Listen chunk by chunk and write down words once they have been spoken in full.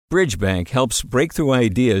Bridgebank helps breakthrough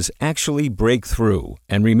ideas actually break through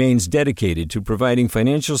and remains dedicated to providing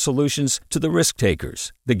financial solutions to the risk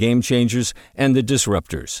takers, the game changers, and the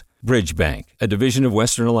disruptors. Bridgebank, a division of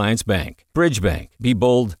Western Alliance Bank. Bridgebank. Be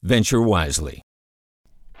bold, venture wisely.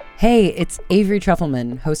 Hey, it's Avery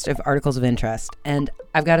Trufelman, host of Articles of Interest, and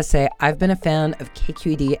I've got to say, I've been a fan of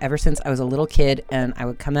KQED ever since I was a little kid and I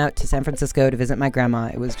would come out to San Francisco to visit my grandma.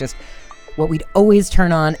 It was just what we'd always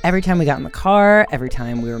turn on every time we got in the car, every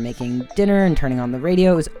time we were making dinner and turning on the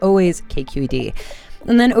radio. It was always KQED.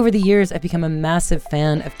 And then over the years, I've become a massive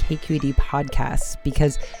fan of KQED podcasts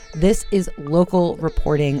because this is local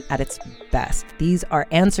reporting at its best. These are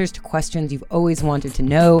answers to questions you've always wanted to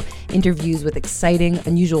know, interviews with exciting,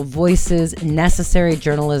 unusual voices, necessary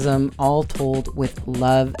journalism, all told with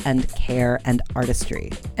love and care and artistry.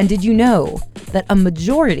 And did you know that a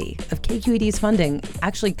majority of KQED's funding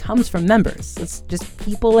actually comes from members? It's just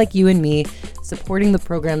people like you and me supporting the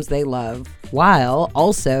programs they love, while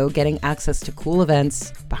also getting access to cool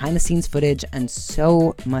events, behind-the-scenes footage, and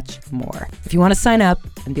so much more. If you want to sign up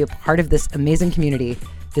and be a part of this amazing community,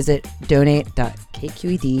 visit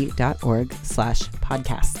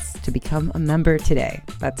donate.kqed.org/podcasts to become a member today.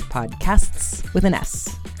 That's podcasts with an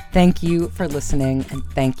S. Thank you for listening, and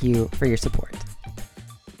thank you for your support.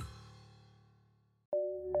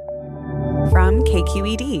 From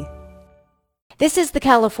KQED. This is the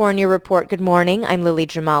California Report. Good morning. I'm Lily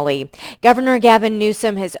Jamali. Governor Gavin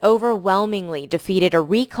Newsom has overwhelmingly defeated a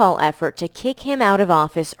recall effort to kick him out of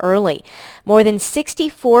office early. More than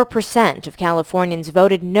 64% of Californians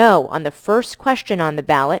voted no on the first question on the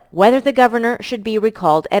ballot, whether the governor should be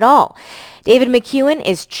recalled at all. David McEwen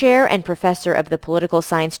is chair and professor of the political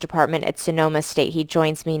science department at Sonoma State. He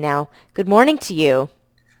joins me now. Good morning to you.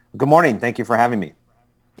 Good morning. Thank you for having me.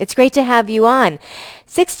 It's great to have you on.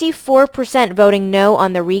 64% voting no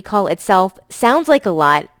on the recall itself sounds like a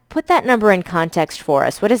lot. Put that number in context for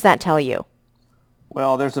us. What does that tell you?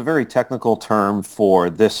 Well, there's a very technical term for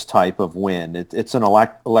this type of win. It's an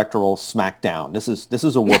electoral smackdown. This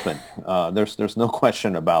is a whooping. There's no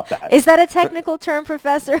question about that. Is that a technical term,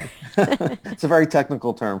 Professor? It's a very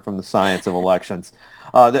technical term from the science of elections.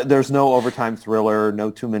 There's no overtime thriller, no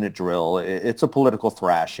 2-minute drill. It's a political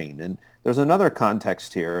thrashing. And there's another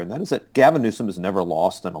context here, and that is that Gavin Newsom has never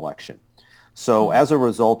lost an election. So as a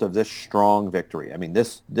result of this strong victory, I mean,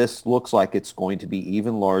 this looks like it's going to be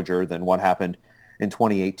even larger than what happened in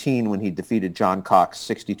 2018 when he defeated John Cox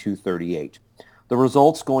 62-38. The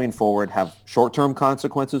results going forward have short-term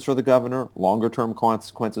consequences for the governor, longer-term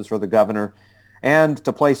consequences for the governor, and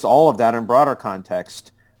to place all of that in broader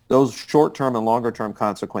context, those short-term and longer-term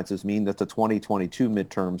consequences mean that the 2022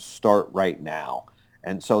 midterms start right now.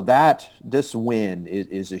 And so this win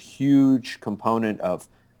is a huge component of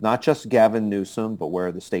not just Gavin Newsom, but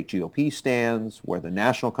where the state GOP stands, where the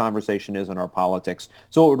national conversation is in our politics.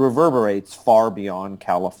 So it reverberates far beyond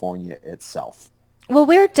California itself. Well,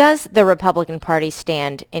 where does the Republican Party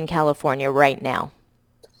stand in California right now?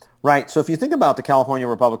 Right. So if you think about the California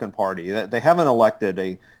Republican Party, they haven't elected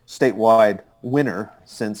a statewide winner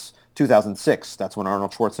since 2006. That's when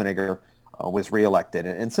Arnold Schwarzenegger was reelected.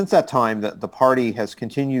 And since that time, the party has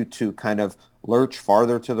continued to kind of lurch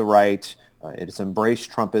farther to the right. It has embraced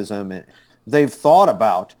Trumpism. They've thought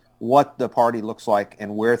about what the party looks like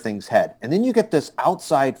and where things head. And then you get this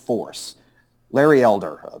outside force. Larry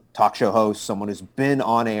Elder, a talk show host, someone who's been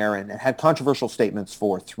on air and had controversial statements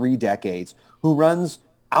for 3 decades, who runs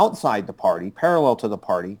outside the party, parallel to the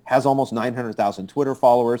party, has almost 900,000 Twitter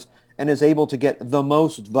followers, and is able to get the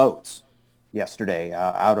most votes yesterday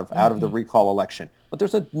out of the recall election. But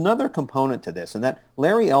there's another component to this, and that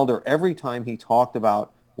Larry Elder, every time he talked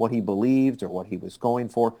about what he believed or what he was going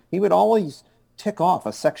for, he would always tick off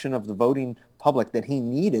a section of the voting public that he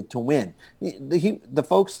needed to win. The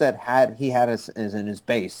folks that he had as in his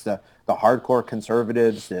base, the hardcore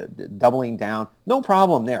conservatives, the doubling down, no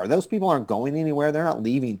problem there. Those people aren't going anywhere. They're not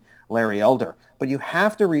leaving Larry Elder. But you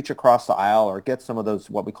have to reach across the aisle or get some of those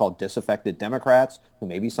what we call disaffected Democrats who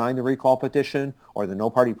maybe signed the recall petition or the no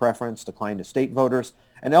party preference declined to state voters.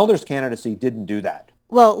 And Elder's candidacy didn't do that.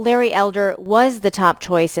 Well, Larry Elder was the top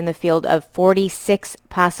choice in the field of 46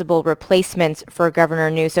 possible replacements for Governor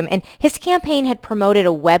Newsom, and his campaign had promoted a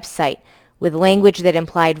website with language that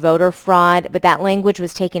implied voter fraud, but that language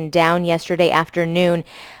was taken down yesterday afternoon.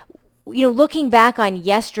 You know, looking back on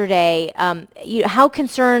yesterday, how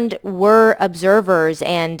concerned were observers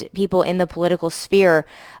and people in the political sphere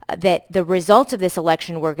that the results of this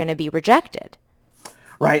election were going to be rejected?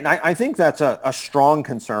 Right. And I think that's a strong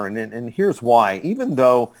concern. And here's why. Even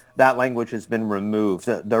though that language has been removed,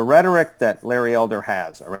 the rhetoric that Larry Elder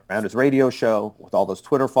has around his radio show with all those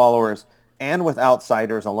Twitter followers and with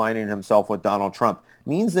outsiders aligning himself with Donald Trump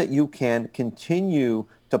means that you can continue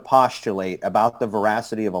to postulate about the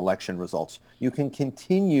veracity of election results. You can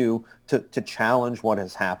continue to challenge what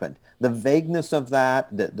has happened. The vagueness of that,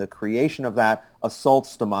 the creation of that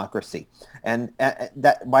assaults democracy. And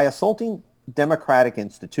that by assaulting democratic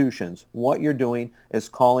institutions, what you're doing is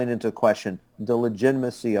calling into question the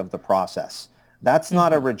legitimacy of the process. That's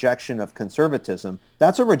not a rejection of conservatism.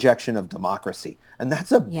 That's a rejection of democracy. And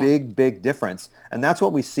that's a big, big difference. And that's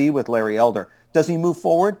what we see with Larry Elder. Does he move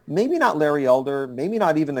forward? Maybe not Larry Elder, maybe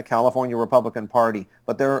not even the California Republican Party,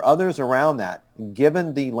 but there are others around that.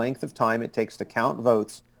 Given the length of time it takes to count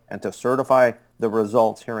votes and to certify the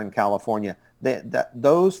results here in California,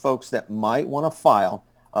 those folks that might want to file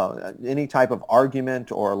any type of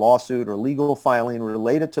argument or lawsuit or legal filing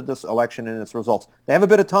related to this election and its results, they have a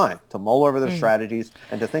bit of time to mull over their strategies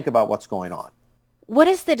and to think about what's going on. What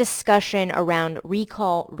is the discussion around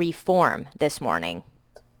recall reform this morning?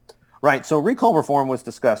 Right. So recall reform was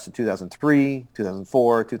discussed in 2003,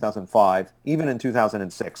 2004, 2005, even in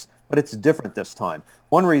 2006. But it's different this time.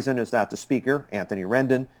 One reason is that the speaker, Anthony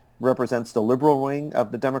Rendon, represents the liberal wing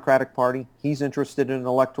of the Democratic Party. He's interested in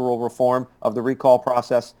electoral reform of the recall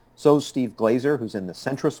process. So is Steve Glazer, who's in the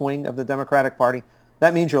centrist wing of the Democratic Party.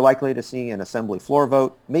 That means you're likely to see an assembly floor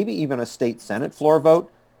vote, maybe even a state Senate floor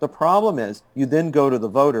vote. The problem is you then go to the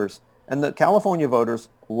voters, and the California voters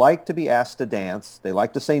like to be asked to dance. They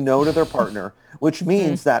like to say no to their partner, which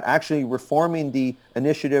means that actually reforming the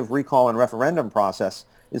initiative, recall, and referendum process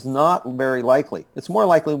is not very likely. It's more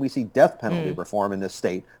likely we see death penalty reform in this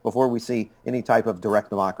state before we see any type of direct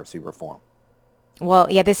democracy reform. Well,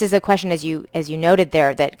 yeah, this is a question, as you noted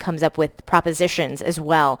there, that comes up with propositions as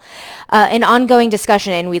well. An ongoing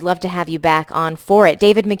discussion, and we'd love to have you back on for it.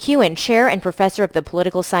 David McEwen, Chair and Professor of the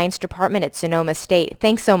Political Science Department at Sonoma State.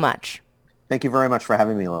 Thanks so much. Thank you very much for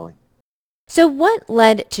having me, Lily. So what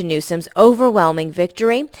led to Newsom's overwhelming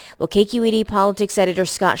victory? Well, KQED politics editor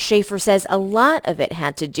Scott Shafer says a lot of it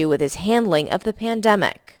had to do with his handling of the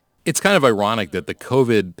pandemic. It's kind of ironic that the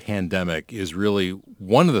COVID pandemic is really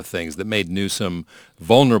one of the things that made Newsom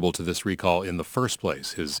vulnerable to this recall in the first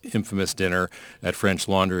place. His infamous dinner at French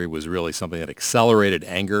Laundry was really something that accelerated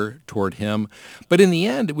anger toward him. But in the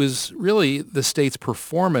end, it was really the state's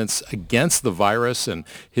performance against the virus and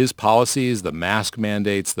his policies, the mask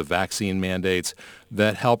mandates, the vaccine mandates,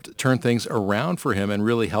 that helped turn things around for him and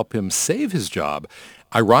really help him save his job.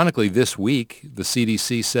 Ironically, this week, the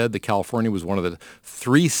CDC said that California was one of the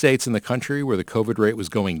 3 states in the country where the COVID rate was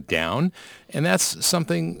going down. And that's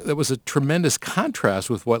something that was a tremendous contrast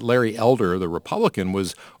with what Larry Elder, the Republican,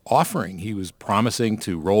 was offering. He was promising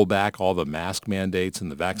to roll back all the mask mandates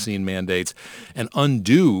and the vaccine mandates and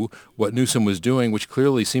undo what Newsom was doing, which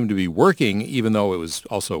clearly seemed to be working, even though it was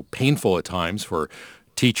also painful at times for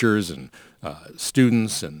teachers and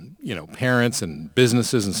students and, parents and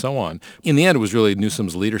businesses and so on. In the end, it was really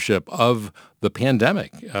Newsom's leadership of the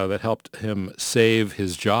pandemic that helped him save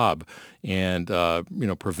his job and,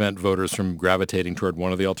 prevent voters from gravitating toward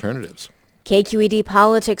one of the alternatives. KQED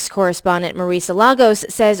politics correspondent Marisa Lagos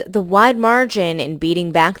says the wide margin in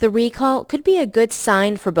beating back the recall could be a good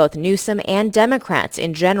sign for both Newsom and Democrats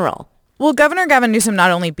in general. Well, Governor Gavin Newsom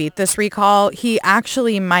not only beat this recall, he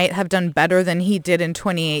actually might have done better than he did in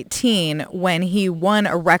 2018 when he won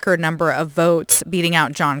a record number of votes, beating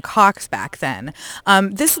out John Cox back then.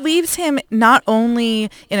 This leaves him not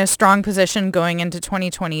only in a strong position going into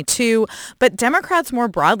 2022, but Democrats more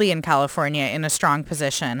broadly in California in a strong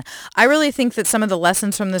position. I really think that some of the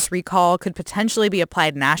lessons from this recall could potentially be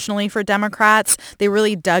applied nationally for Democrats. They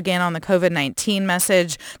really dug in on the COVID-19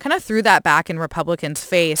 message, kind of threw that back in Republicans'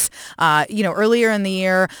 face. Earlier in the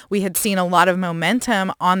year, we had seen a lot of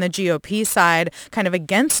momentum on the GOP side kind of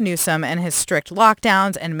against Newsom and his strict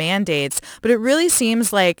lockdowns and mandates. But it really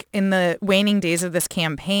seems like in the waning days of this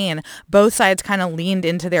campaign, both sides kind of leaned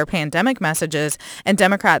into their pandemic messages and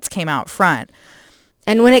Democrats came out front.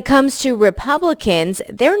 And when it comes to Republicans,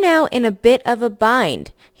 they're now in a bit of a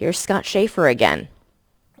bind. Here's Scott Shafer again.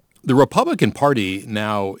 The Republican Party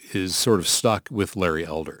now is sort of stuck with Larry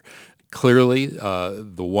Elder. Clearly,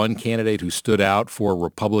 the one candidate who stood out for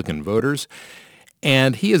Republican voters,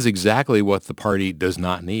 and he is exactly what the party does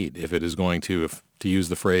not need if it is going to use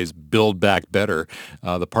the phrase, build back better.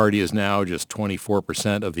 The party is now just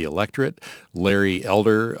 24% of the electorate. Larry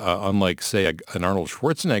Elder, unlike, say, an Arnold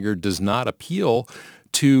Schwarzenegger, does not appeal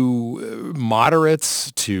to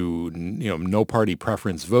moderates, to no party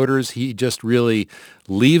preference voters. He just really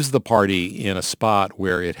leaves the party in a spot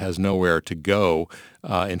where it has nowhere to go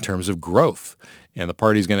in terms of growth. and the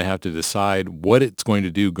party's going to have to decide what it's going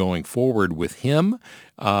to do going forward with him,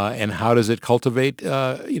 and how does it cultivate,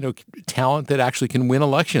 talent that actually can win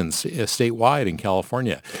elections statewide in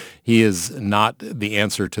California. He is not the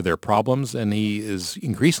answer to their problems, and he is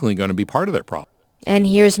increasingly going to be part of their problem. And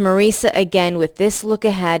here's Marisa again with this look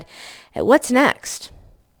ahead at what's next.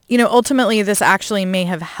 Ultimately, this actually may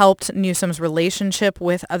have helped Newsom's relationship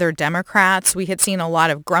with other Democrats. We had seen a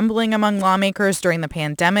lot of grumbling among lawmakers during the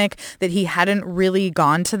pandemic that he hadn't really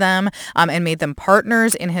gone to them and made them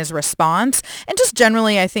partners in his response. And just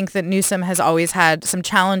generally, I think that Newsom has always had some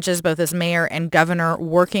challenges, both as mayor and governor,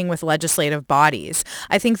 working with legislative bodies.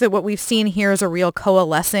 I think that what we've seen here is a real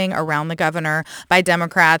coalescing around the governor by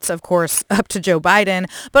Democrats, of course, up to Joe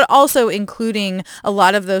Biden, but also including a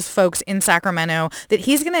lot of those folks in Sacramento that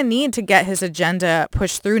he's going to need to get his agenda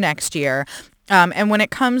pushed through next year. And when it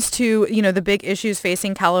comes to, the big issues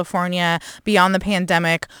facing California beyond the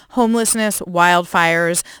pandemic, homelessness,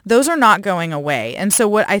 wildfires, those are not going away. And so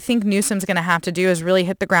what I think Newsom's going to have to do is really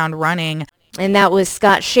hit the ground running. And that was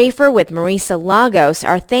Scott Schaefer with Marisa Lagos.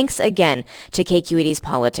 Our thanks again to KQED's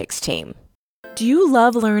politics team. Do you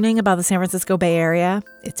love learning about the San Francisco Bay Area?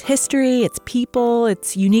 Its history, its people,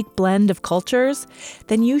 its unique blend of cultures?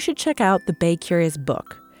 Then you should check out the Bay Curious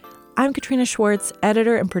book. I'm Katrina Schwartz,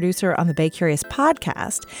 editor and producer on the Bay Curious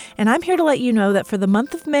podcast, and I'm here to let you know that for the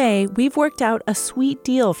month of May, we've worked out a sweet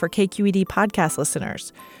deal for KQED podcast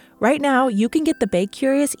listeners. Right now, you can get the Bay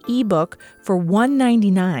Curious ebook for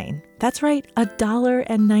 $1.99. That's right,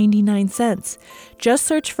 $1.99. Just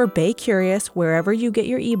search for Bay Curious wherever you get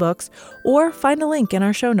your ebooks or find a link in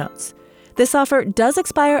our show notes. This offer does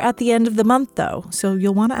expire at the end of the month, though, so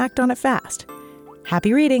you'll want to act on it fast.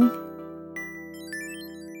 Happy reading!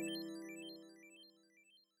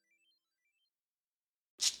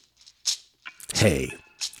 Hey,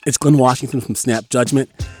 it's Glenn Washington from Snap Judgment,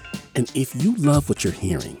 and if you love what you're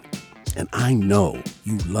hearing, and I know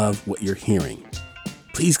you love what you're hearing,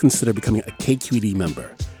 please consider becoming a KQED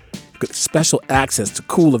member. Get special access to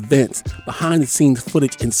cool events, behind-the-scenes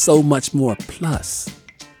footage, and so much more. Plus,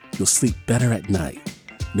 you'll sleep better at night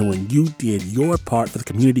knowing you did your part for the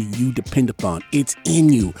community you depend upon. It's in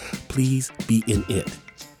you. Please be in it.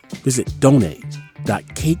 Visit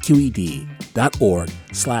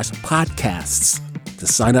donate.kqed.org/podcasts to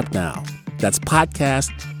sign up now. That's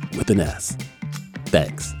podcast with an S.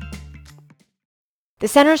 Thanks. The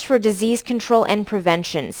Centers for Disease Control and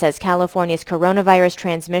Prevention says California's coronavirus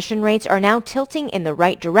transmission rates are now tilting in the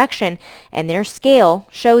right direction, and their scale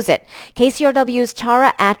shows it. KCRW's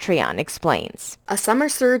Tara Atrion explains. A summer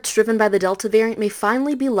surge driven by the Delta variant may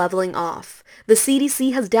finally be leveling off. The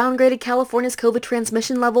CDC has downgraded California's COVID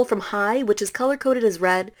transmission level from high, which is color-coded as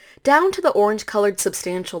red, down to the orange-colored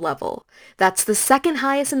substantial level. That's the second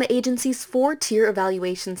highest in the agency's 4-tier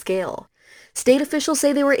evaluation scale. State officials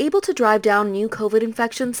say they were able to drive down new COVID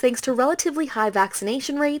infections thanks to relatively high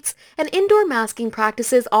vaccination rates and indoor masking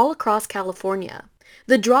practices all across California.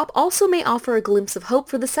 The drop also may offer a glimpse of hope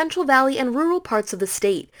for the Central Valley and rural parts of the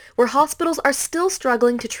state, where hospitals are still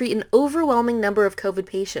struggling to treat an overwhelming number of COVID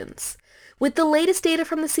patients. With the latest data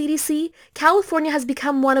from the CDC, California has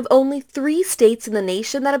become one of only 3 states in the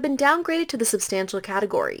nation that have been downgraded to the substantial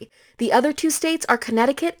category. The other 2 states are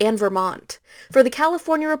Connecticut and Vermont. For the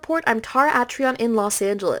California Report, I'm Tara Atrion in Los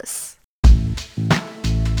Angeles.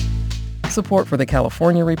 Support for the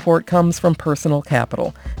California Report comes from Personal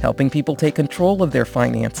Capital, helping people take control of their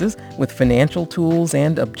finances with financial tools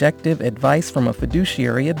and objective advice from a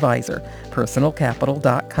fiduciary advisor.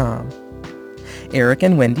 PersonalCapital.com. Eric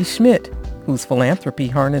and Wendy Schmidt, whose philanthropy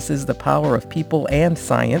harnesses the power of people and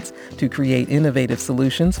science to create innovative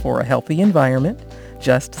solutions for a healthy environment,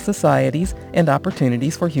 just societies, and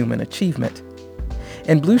opportunities for human achievement.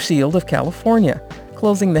 And Blue Shield of California,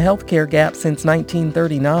 closing the healthcare gap since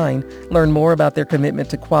 1939. Learn more about their commitment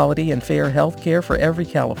to quality and fair healthcare for every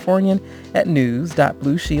Californian at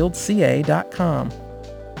news.blueshieldca.com.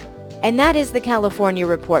 And that is the California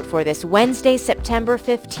Report for this Wednesday, September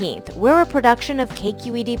 15th. We're a production of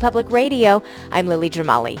KQED Public Radio. I'm Lily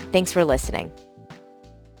Jamali. Thanks for listening.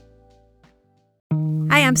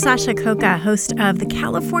 Hi, I'm Sasha Khokha, host of the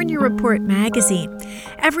California Report magazine.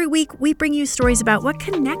 Every week, we bring you stories about what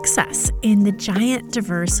connects us in the giant,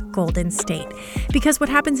 diverse Golden State. Because what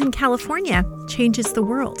happens in California changes the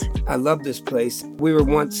world. I love this place. We were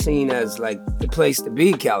once seen as like the place to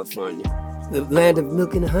be, California. The land of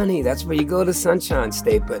milk and honey. That's where you go to Sunshine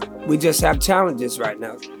State, but we just have challenges right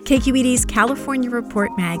now. KQED's California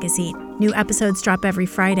Report magazine. New episodes drop every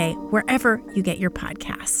Friday, wherever you get your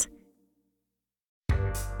podcasts.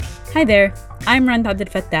 Hi there, I'm Rand Abdel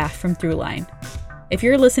Fattah from Throughline. If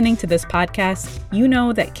you're listening to this podcast, you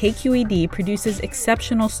know that KQED produces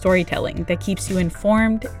exceptional storytelling that keeps you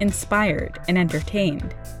informed, inspired, and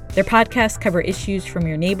entertained. Their podcasts cover issues from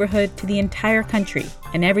your neighborhood to the entire country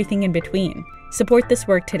and everything in between. Support this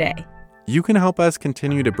work today. You can help us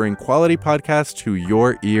continue to bring quality podcasts to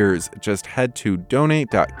your ears. Just head to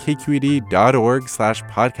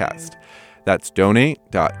donate.kqed.org/podcast. That's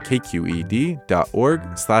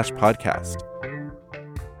donate.kqed.org/podcast.